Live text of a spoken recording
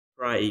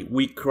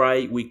We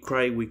cry,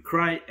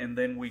 and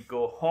then we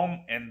go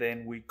home, and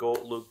then we go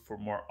look for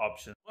more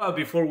options. Well,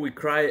 before we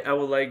cry, I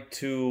would like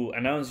to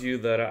announce you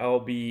that I'll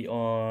be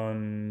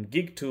on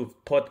Gigtube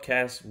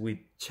podcast with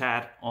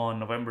Chad on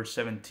November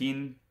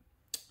 17.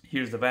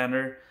 Here's the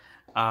banner.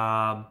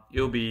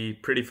 It'll be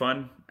pretty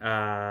fun.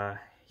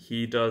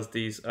 He does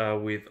this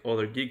with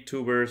other gig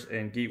tubers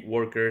and gig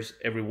workers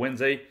every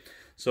Wednesday.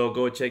 So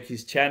go check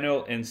his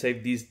channel and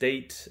save this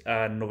date,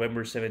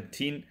 November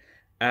 17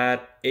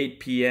 at 8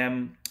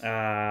 p.m.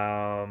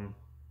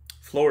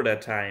 Florida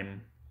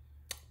time,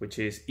 which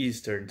is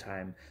Eastern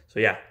time. So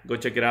yeah, go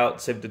check it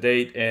out, save the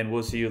date, and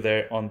we'll see you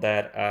there on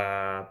that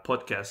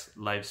podcast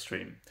live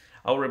stream.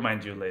 I'll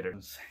remind you later.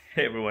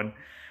 Hey everyone,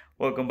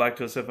 welcome back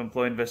to a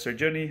self-employed investor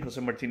journey.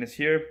 Jose Martinez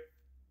here.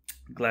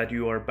 Glad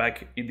you are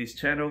back in this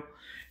channel.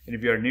 And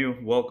if you are new,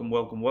 welcome.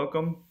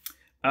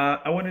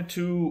 I wanted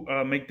to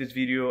make this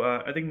video.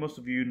 I think most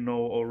of you know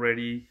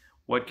already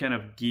what kind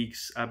of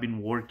gigs I've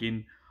been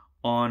working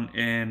on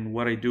and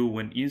what I do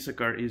when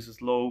Instacart is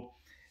slow,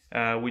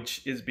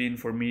 which has been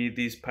for me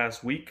this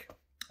past week.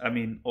 I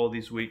mean, all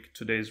this week.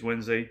 Today is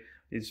Wednesday.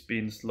 It's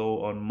been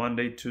slow on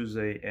Monday,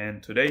 Tuesday,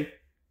 and today.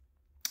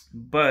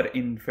 But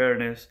in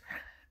fairness,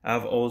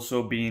 I've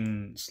also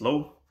been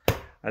slow.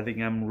 I think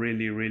I'm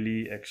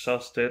really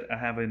exhausted. I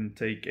haven't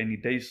taken any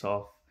days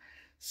off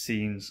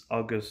since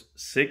August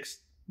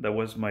 6th. That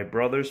was my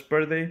brother's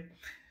birthday.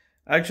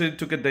 I actually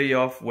took a day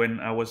off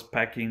when I was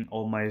packing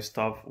all my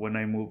stuff when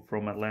I moved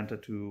from Atlanta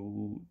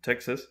to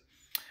Texas.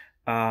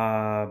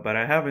 But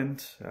I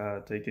haven't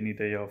taken any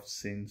day off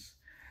since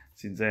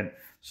then.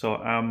 So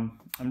I'm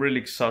really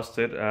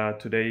exhausted.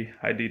 Today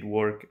I did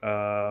work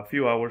a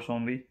few hours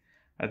only.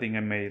 I think I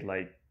made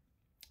like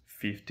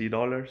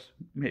 $50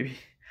 maybe.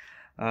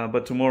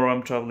 But tomorrow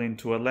I'm traveling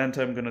to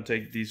Atlanta. I'm gonna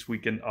take this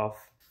weekend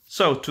off.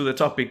 So to the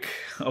topic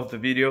of the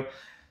video.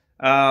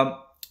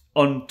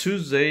 On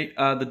Tuesday,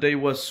 the day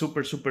was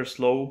super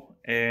slow,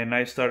 and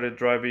I started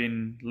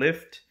driving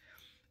Lyft,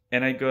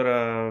 and I got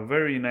a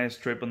very nice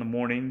trip in the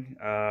morning.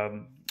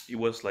 It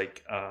was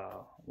like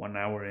 1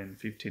 hour and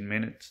 15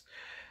 minutes.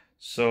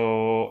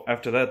 So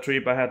after that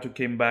trip, I had to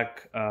came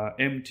back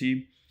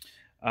empty.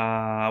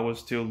 I was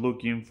still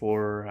looking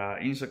for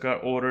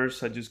Instacart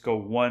orders. I just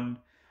got one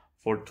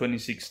for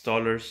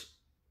 $26,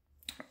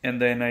 and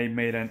then I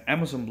made an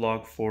Amazon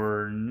blog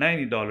for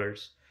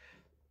 $90.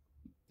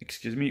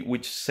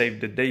 Which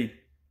saved the day.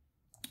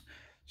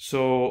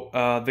 So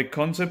the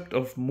concept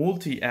of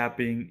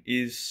multi-apping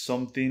is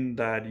something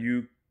that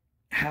you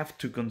have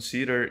to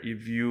consider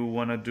if you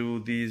want to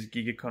do this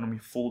gig economy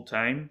full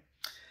time,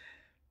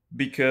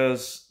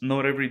 because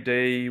not every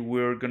day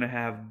we're gonna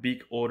have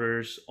big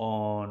orders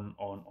on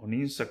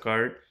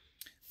Instacart,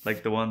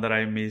 like the one that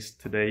I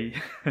missed today.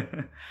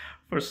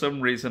 For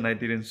some reason I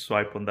didn't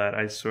swipe on that.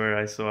 I swear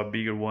I saw a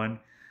bigger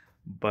one,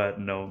 but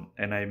no,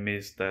 and I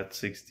missed that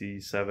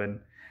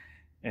 67.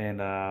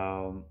 And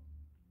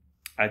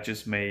I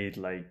just made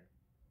like,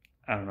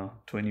 I don't know,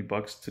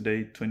 $20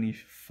 today,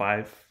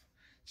 25,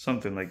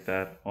 something like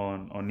that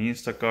on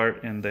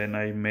Instacart. And then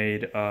I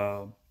made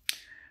a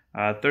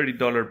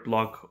 $30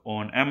 block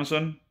on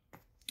Amazon.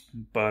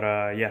 But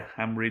yeah,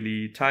 I'm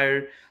really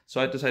tired. So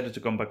I decided to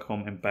come back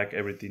home and pack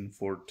everything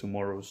for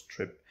tomorrow's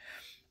trip.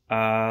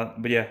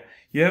 But yeah,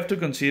 you have to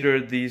consider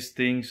these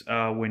things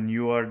when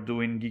you are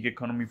doing gig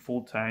economy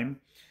full time.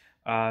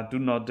 Do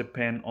not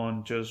depend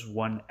on just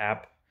one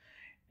app,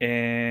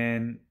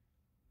 and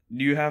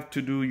you have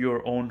to do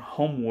your own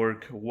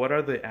homework. What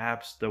are the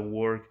apps that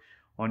work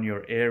on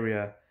your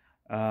area?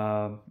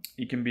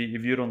 It can be,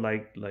 if you don't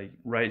like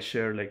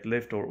rideshare like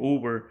Lyft or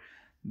Uber,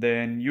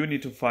 then you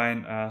need to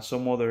find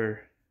some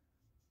other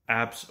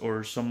apps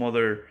or some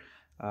other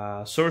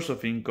source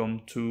of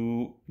income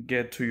to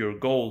get to your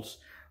goals.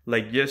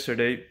 Like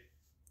yesterday,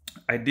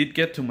 I did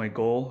get to my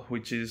goal,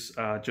 which is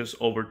just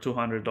over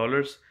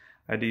 $200.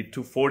 I did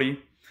 $240,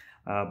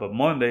 but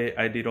Monday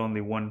I did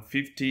only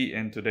 $150,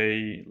 and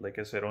today, like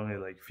I said, only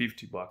like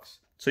 $50.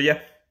 So yeah,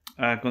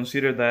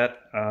 consider that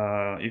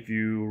if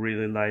you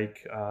really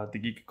like the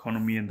gig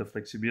economy and the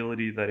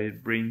flexibility that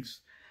it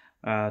brings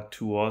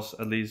to us.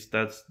 At least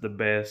that's the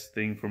best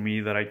thing for me,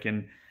 that I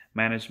can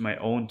manage my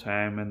own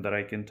time and that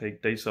I can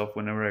take days off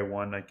whenever I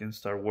want. I can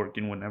start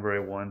working whenever I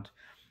want,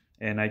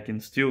 and I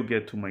can still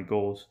get to my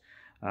goals.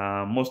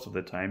 Most of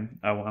the time.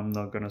 I'm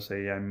not gonna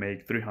say I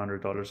make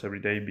 $300 every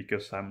day,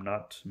 because I'm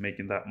not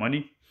making that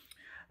money,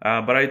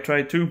 but I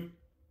try to.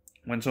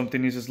 When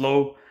something is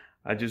slow,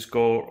 I just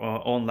go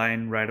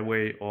online right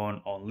away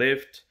on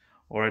Lyft,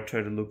 or I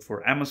try to look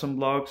for Amazon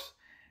blogs.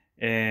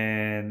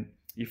 And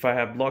if I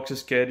have blogs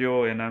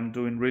scheduled and I'm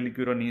doing really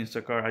good on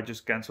Instacart, I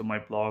just cancel my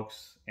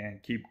blogs and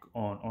keep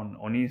on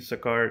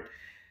Instacart.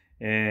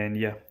 And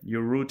yeah,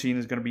 your routine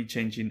is gonna be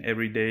changing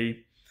every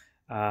day.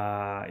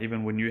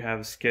 Even when you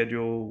have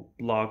scheduled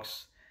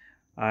blocks,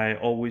 I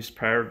always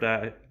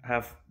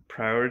have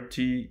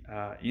priority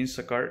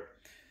Instacart.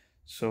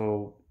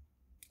 So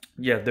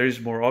yeah, there's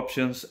more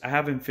options. I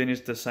haven't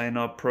finished the sign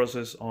up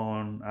process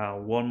on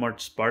Walmart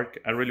Spark.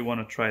 I really want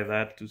to try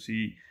that to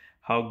see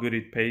how good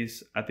it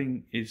pays. I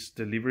think it's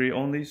delivery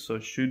only, so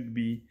it should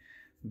be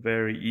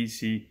very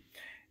easy.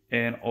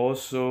 And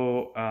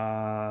also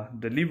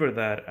deliver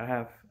that. I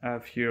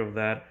have here of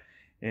that,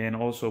 and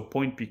also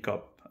point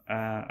pickup.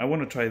 I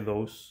want to try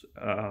those.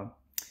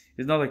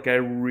 It's not like I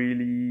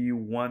really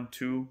want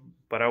to,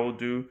 but I will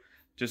do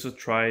just to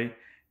try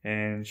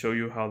and show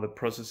you how the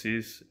process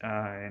is,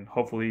 and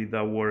hopefully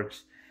that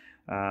works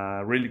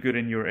really good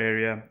in your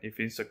area if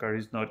Instacart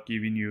is not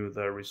giving you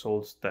the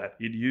results that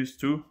it used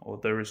to, or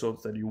the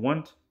results that you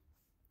want.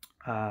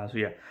 So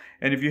yeah,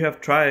 and if you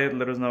have tried it,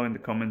 let us know in the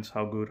comments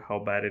how good, how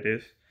bad it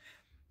is,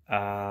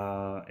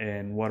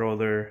 and what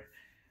other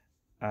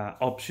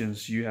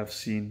options you have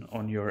seen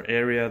on your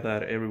area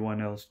that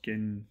everyone else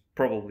can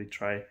probably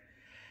try.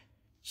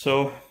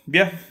 So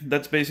yeah,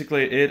 that's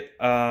basically it.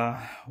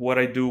 What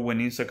I do when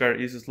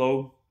Instacart is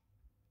slow,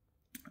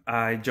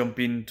 I jump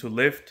into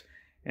Lyft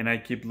and I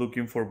keep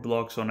looking for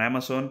blogs on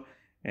Amazon,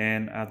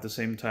 and at the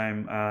same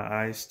time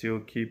I still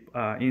keep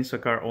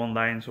Instacart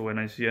online. So when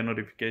I see a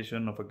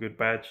notification of a good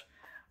batch,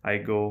 I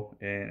go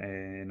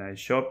and I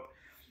shop.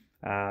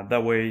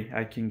 That way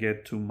I can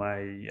get to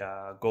my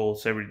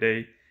goals every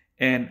day,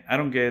 and I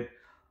don't get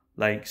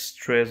like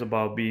stressed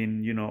about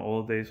being, you know,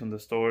 all days on the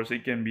stores.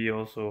 It can be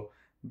also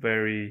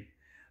very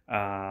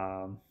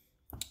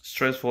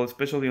stressful,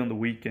 especially on the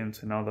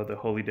weekends. And now that the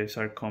holidays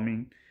are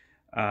coming,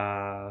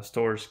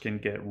 stores can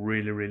get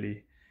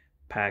really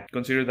packed.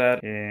 Consider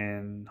that,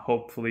 and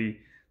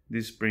hopefully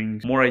this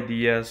brings more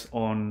ideas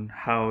on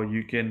how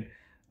you can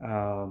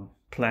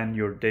plan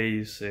your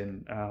days,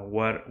 and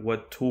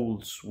what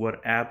tools,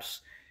 what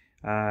apps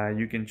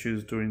you can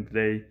choose during the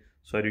day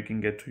so that you can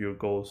get to your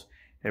goals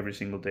every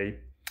single day.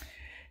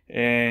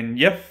 And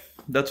yeah,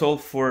 that's all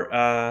for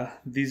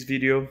this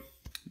video.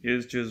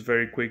 It's just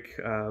very quick,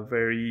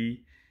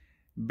 very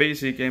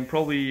basic, and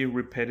probably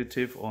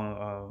repetitive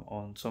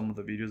on some of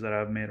the videos that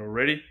I've made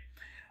already.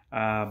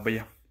 But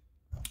yeah,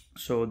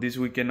 so this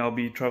weekend I'll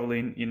be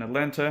traveling in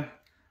Atlanta.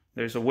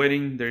 There's a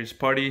wedding, there's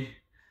party.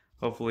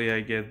 Hopefully I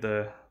get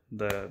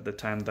the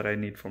time that I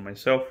need for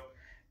myself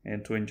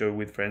and to enjoy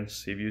with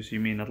friends. If you see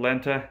me in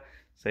Atlanta,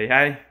 say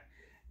hi.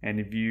 And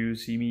if you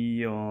see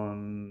me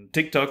on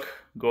TikTok,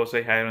 go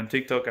say hi on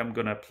TikTok. I'm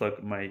gonna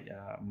plug my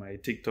my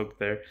TikTok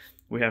there.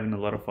 We're having a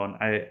lot of fun.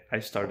 I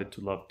started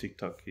to love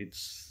TikTok.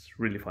 It's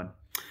really fun.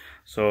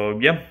 So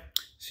yeah,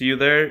 see you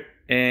there,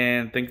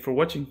 and thank you for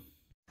watching.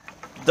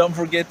 Don't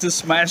forget to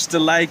smash the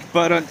like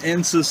button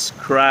and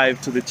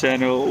subscribe to the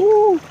channel.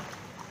 Ooh,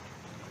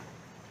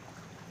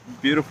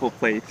 beautiful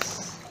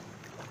place.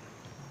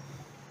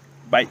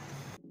 Bye.